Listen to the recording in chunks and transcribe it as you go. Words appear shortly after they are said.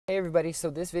Hey everybody, so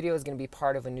this video is going to be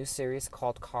part of a new series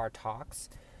called Car Talks.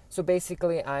 So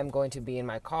basically I'm going to be in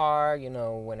my car,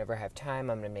 whenever I have time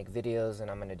I'm going to make videos and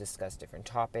I'm going to discuss different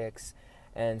topics.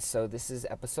 And so this is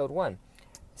episode 1.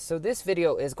 So this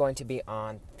video is going to be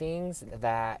on things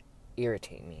that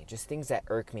irritate me, just things that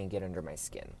irk me and get under my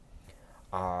skin.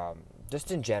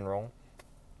 Just in general.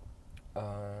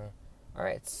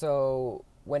 Alright, so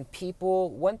one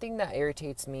thing that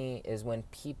irritates me is when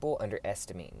people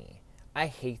underestimate me. I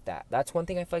hate that. That's one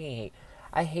thing I fucking hate.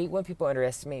 I hate when people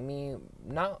underestimate me,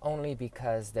 not only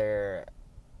because they're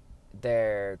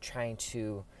trying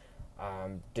to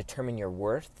determine your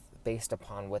worth based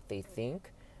upon what they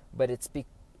think, but it's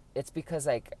because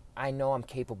like I know I'm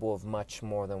capable of much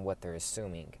more than what they're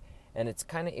assuming, and it's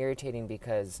kind of irritating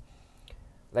because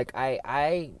like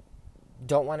I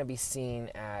don't want to be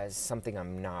seen as something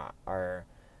I'm not, or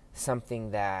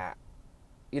something that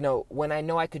when I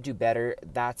know I could do better.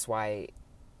 That's why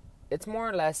it's more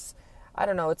or less, I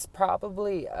don't know, it's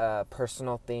probably a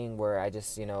personal thing where I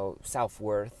just,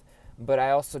 self-worth, but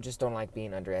I also just don't like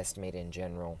being underestimated in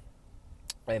general.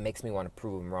 It makes me want to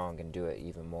prove them wrong and do it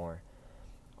even more.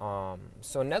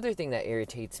 So another thing that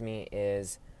irritates me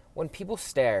is when people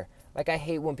stare. Like, I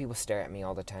hate when people stare at me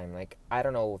all the time. Like, I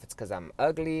don't know if it's because I'm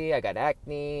ugly, I got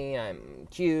acne, I'm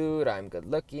cute, I'm good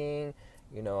looking,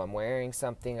 I'm wearing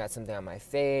something, got something on my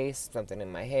face, something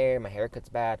in my haircut's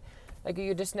bad. Like,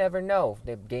 you just never know.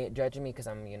 They're judging me because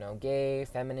I'm, gay,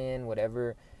 feminine,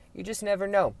 whatever. You just never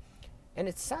know. And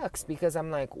it sucks because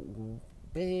I'm like,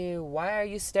 babe, why are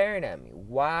you staring at me?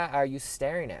 Why are you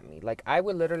staring at me? Like, I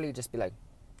would literally just be like,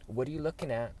 what are you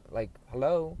looking at? Like,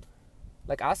 hello?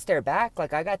 Like, I'll stare back.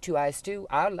 Like, I got 2 eyes too.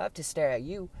 I'd love to stare at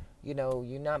you.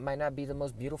 Might not be the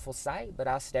most beautiful sight, but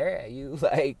I'll stare at you.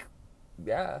 Like,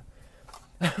 yeah.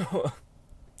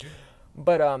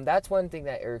 But that's one thing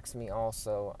that irks me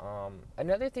also.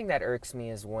 Another thing that irks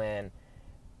me is when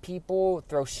people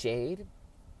throw shade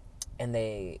and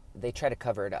they try to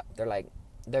cover it up.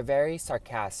 They're very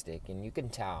sarcastic, and you can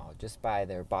tell just by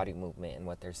their body movement and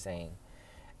what they're saying.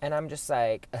 And I'm just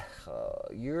like,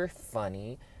 you're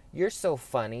funny. You're so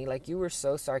funny. Like, you were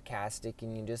so sarcastic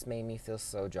and you just made me feel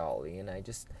so jolly. And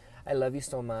I love you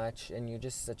so much, and you're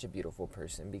just such a beautiful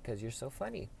person because you're so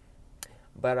funny.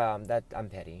 But that I'm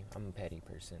petty. I'm a petty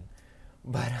person.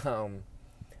 But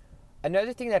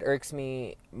another thing that irks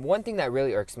me, one thing that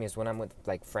really irks me is when I'm with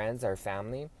like friends or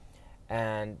family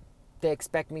and they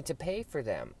expect me to pay for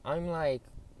them. I'm like,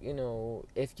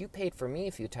 if you paid for me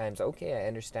a few times, okay, I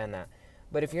understand that.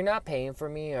 But if you're not paying for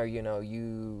me, or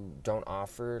you don't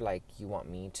offer like you want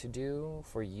me to do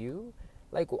for you,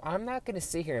 like, I'm not going to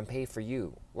sit here and pay for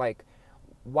you. Like,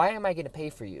 why am I going to pay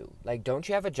for you? Like, don't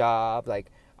you have a job? Like,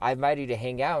 I invited you to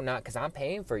hang out, not because I'm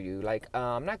paying for you. Like,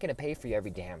 I'm not going to pay for you every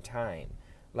damn time.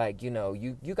 Like, you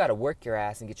got to work your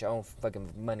ass and get your own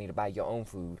fucking money to buy your own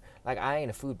food. Like, I ain't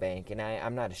a food bank, and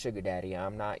I'm not a sugar daddy.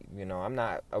 I'm not, I'm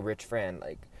not a rich friend.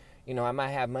 Like, I might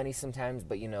have money sometimes,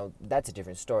 but, that's a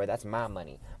different story. That's my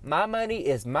money. My money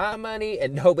is my money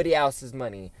and nobody else's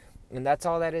money. And that's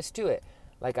all that is to it.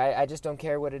 Like, I just don't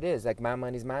care what it is. Like, my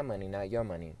money's my money, not your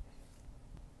money.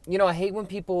 I hate when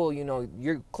people,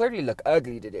 you clearly look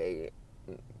ugly today,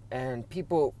 and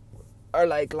people are,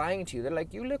 like, lying to you. They're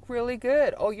like, you look really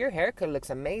good. Oh, your haircut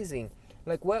looks amazing.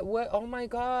 Like, what, oh my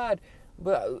God.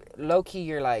 But low-key,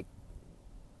 you're like,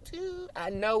 dude,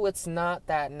 I know it's not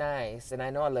that nice, and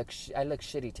I know I look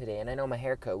shitty today, and I know my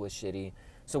haircut was shitty.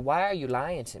 So why are you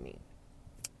lying to me?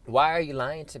 Why are you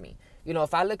lying to me?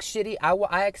 If I look shitty,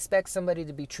 I expect somebody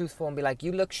to be truthful and be like,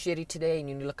 you look shitty today and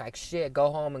you look like shit.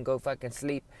 Go home and go fucking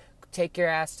sleep. Take your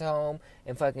ass to home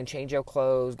and fucking change your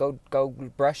clothes. Go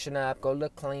brushing up. Go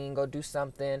look clean. Go do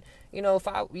something. If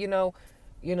I,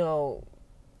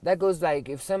 that goes like,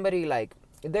 if somebody like,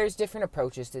 there's different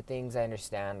approaches to things. I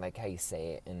understand like how you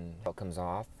say it and how it comes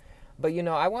off. But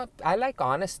I like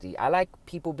honesty. I like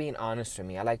people being honest with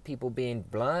me. I like people being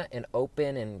blunt and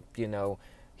open and,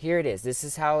 here it is. This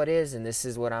is how it is, and this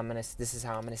is how I'm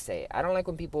gonna say it. I don't like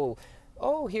when people,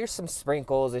 oh, here's some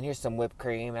sprinkles and here's some whipped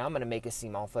cream, and I'm gonna make it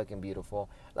seem all fucking beautiful.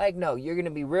 Like, no, you're gonna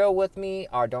be real with me,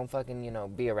 or don't fucking,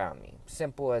 be around me.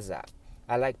 Simple as that.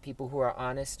 I like people who are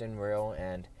honest and real,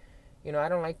 and, I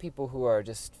don't like people who are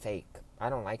just fake.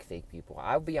 I don't like fake people.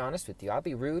 I'll be honest with you. I'll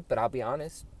be rude, but I'll be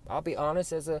honest. I'll be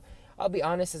honest as a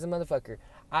motherfucker.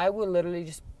 I will literally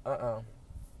just,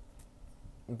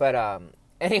 But,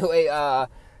 anyway,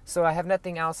 so I have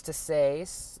nothing else to say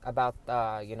about,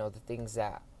 the things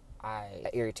that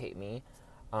irritate me.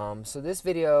 So this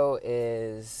video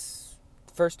is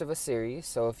first of a series.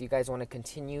 So if you guys want to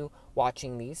continue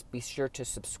watching these, be sure to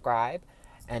subscribe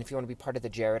And if you want to be part of the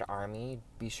Jared Army,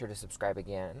 be sure to subscribe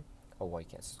again. Oh, well, you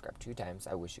can't subscribe 2 times.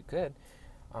 I wish you could.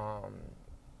 Um,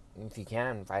 if you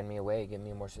can, find me a way, give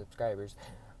me more subscribers.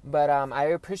 But I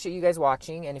appreciate you guys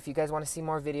watching, and if you guys want to see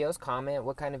more videos, comment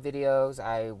what kind of videos.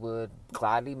 I would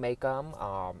gladly make them.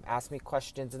 Ask me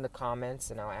questions in the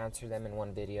comments, and I'll answer them in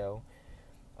one video.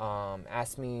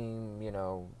 Ask me,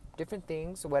 different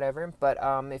things or whatever. But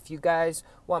if you guys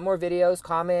want more videos,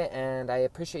 comment, and I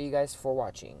appreciate you guys for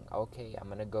watching. Okay, I'm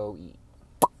gonna go eat.